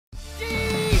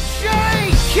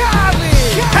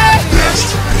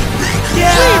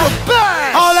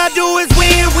best. All I do is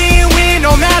win, win, win,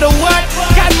 no matter what.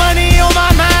 Got money on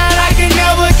my mind, I can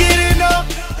never get enough.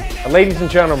 Ladies and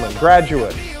gentlemen,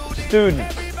 graduates,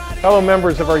 students, fellow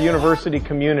members of our university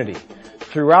community,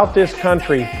 throughout this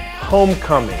country,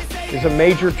 homecoming is a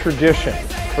major tradition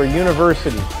for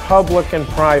universities, public and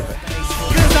private.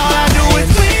 Cause all I do is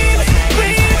win,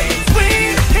 win,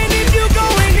 win. And if you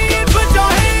going in, put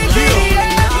your hands in the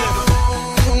air.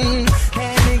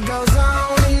 And it goes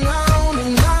on and on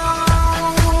and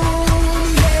on,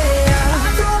 yeah.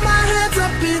 I throw my hands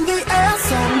up in the air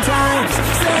sometimes,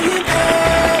 saying,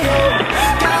 hey, yo,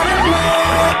 gotta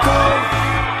let go.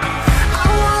 I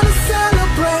wanna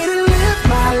celebrate and live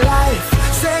my life,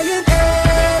 saying,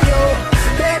 hey, yo,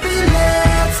 baby,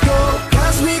 let's go.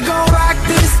 Cause we gon' rock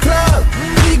this club,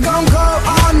 we gon' go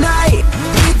all night,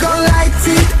 we gon' light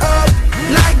it up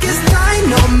like it's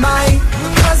dynamite.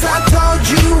 Cause I told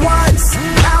you once,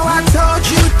 now I told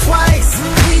you twice,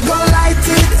 we gon' light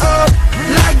it up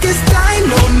like it's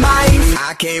dynamite.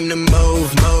 I came to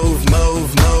move, move,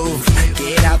 move, move.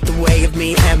 Get out the way of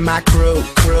me and my crew,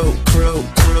 crew, crew,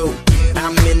 crew.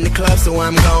 I'm in the club, so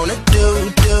I'm gonna do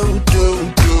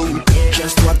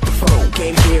just what the folk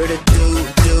came here to do.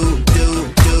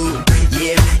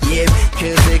 Yeah, yeah,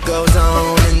 cause it goes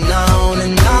on and on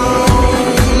and on.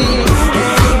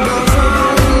 And it goes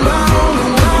on and on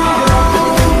and on.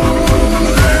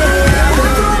 Yeah, I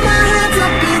throw my hands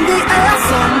up in the air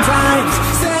sometimes,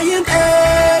 saying,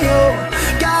 hey, yo,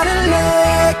 gotta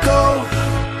let go.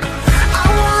 I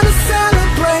wanna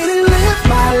celebrate and live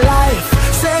my life,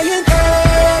 saying,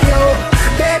 hey, yo,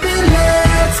 baby,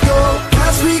 let's go.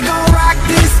 Cause we gon' rock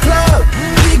this club,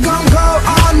 we gon' go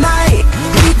all night,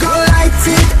 we gon' light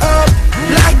it up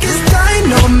like it's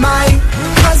dynamite.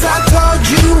 Cause I told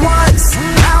you once,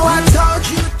 now I told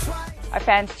you twice. Our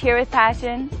fans cheer with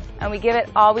passion, and we give it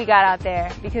all we got out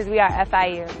there because we are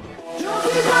FIU.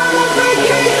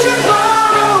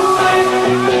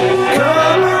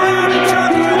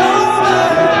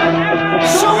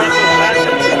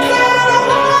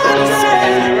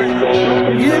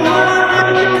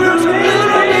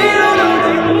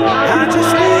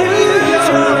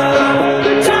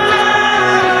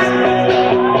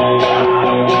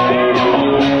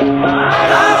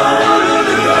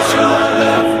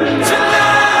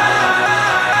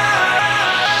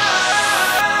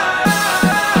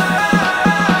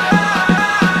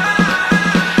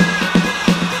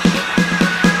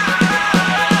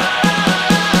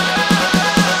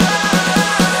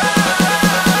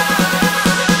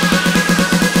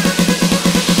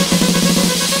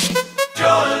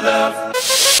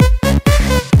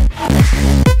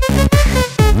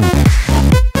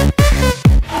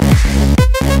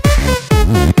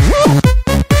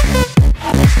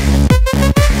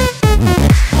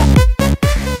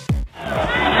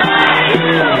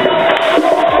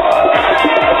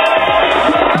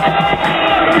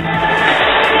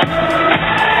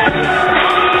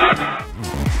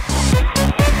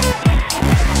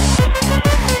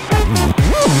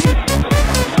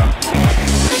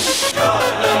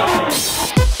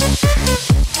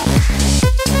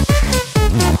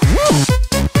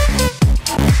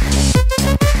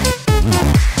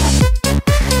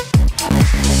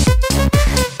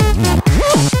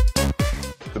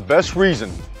 The best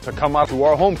reason to come out to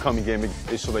our homecoming game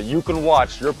is so that you can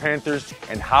watch your Panthers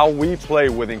and how we play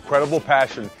with incredible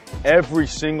passion every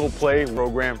single play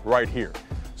program right here.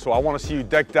 So I want to see you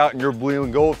decked out in your blue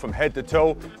and gold from head to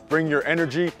toe. Bring your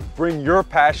energy, bring your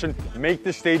passion, make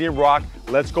the stadium rock.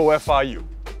 Let's go FIU.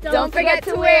 Don't forget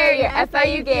to wear your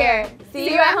FIU gear.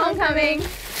 See you at homecoming.